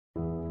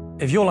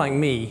If you're like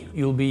me,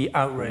 you'll be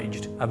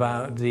outraged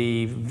about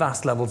the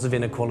vast levels of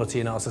inequality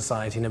in our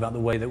society and about the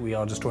way that we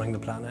are destroying the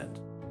planet,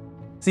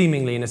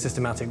 seemingly in a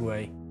systematic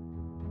way.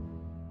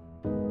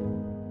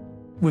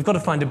 We've got to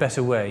find a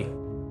better way,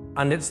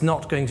 and it's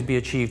not going to be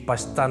achieved by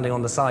standing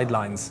on the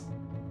sidelines.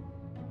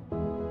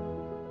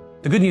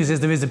 The good news is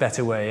there is a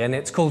better way, and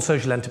it's called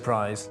social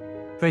enterprise,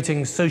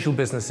 creating social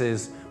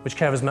businesses which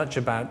care as much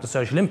about the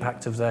social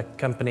impact of their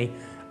company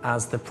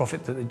as the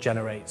profit that it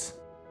generates.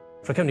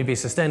 For a company to be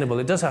sustainable,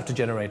 it does have to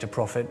generate a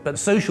profit, but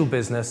social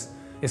business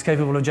is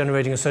capable of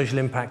generating a social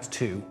impact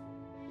too.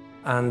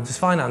 And to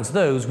finance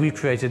those, we've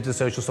created the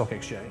Social Stock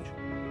Exchange.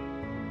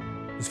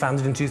 It was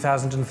founded in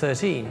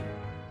 2013.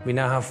 We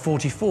now have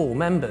 44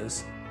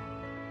 members.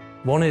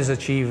 One is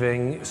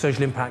achieving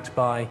social impact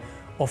by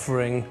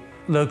offering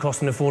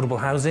low-cost and affordable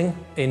housing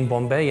in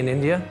Bombay, in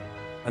India.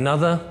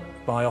 Another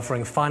by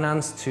offering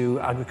finance to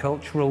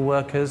agricultural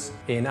workers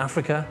in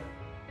Africa.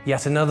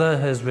 Yet another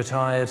has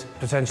retired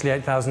potentially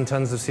 8,000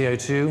 tons of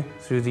CO2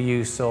 through the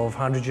use of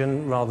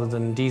hydrogen rather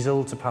than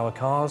diesel to power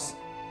cars.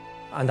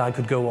 And I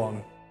could go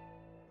on.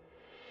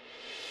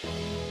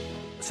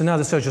 So now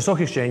the Social Stock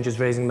Exchange is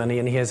raising money,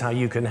 and here's how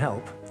you can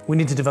help. We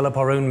need to develop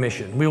our own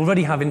mission. We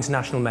already have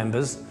international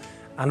members,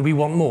 and we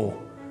want more.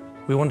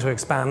 We want to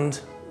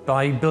expand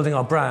by building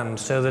our brand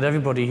so that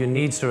everybody who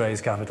needs to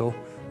raise capital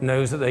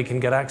knows that they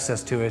can get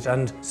access to it,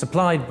 and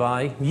supplied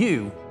by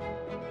you.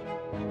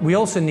 We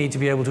also need to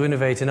be able to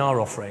innovate in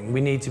our offering.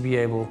 We need to be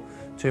able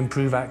to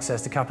improve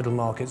access to capital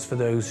markets for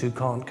those who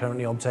can't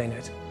currently obtain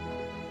it.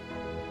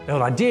 The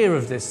whole idea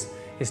of this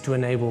is to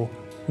enable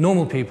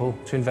normal people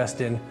to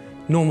invest in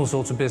normal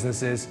sorts of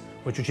businesses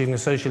which are achieving a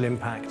social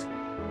impact.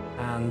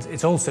 And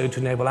it's also to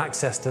enable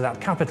access to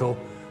that capital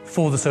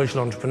for the social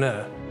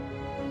entrepreneur.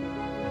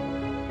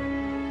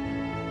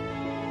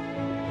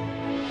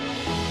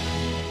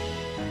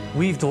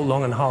 We've thought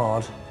long and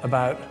hard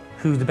about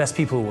who the best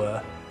people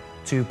were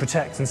to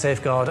protect and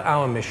safeguard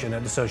our mission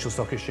at the Social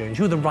Stock Exchange.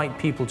 Who are the right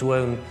people to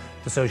own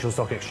the Social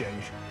Stock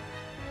Exchange?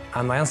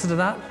 And my answer to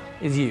that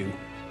is you.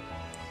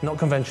 Not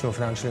conventional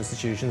financial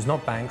institutions,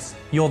 not banks.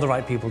 You're the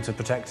right people to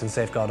protect and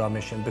safeguard our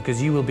mission,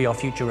 because you will be our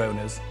future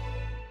owners.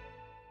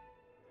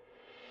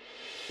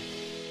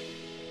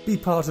 Be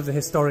part of the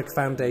historic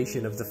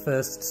foundation of the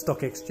first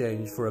stock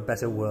exchange for a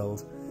better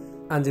world,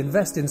 and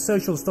invest in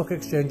Social Stock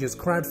Exchange's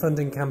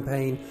crowdfunding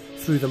campaign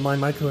through the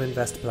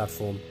MyMicroInvest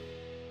platform.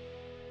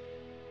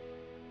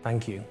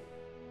 Thank you.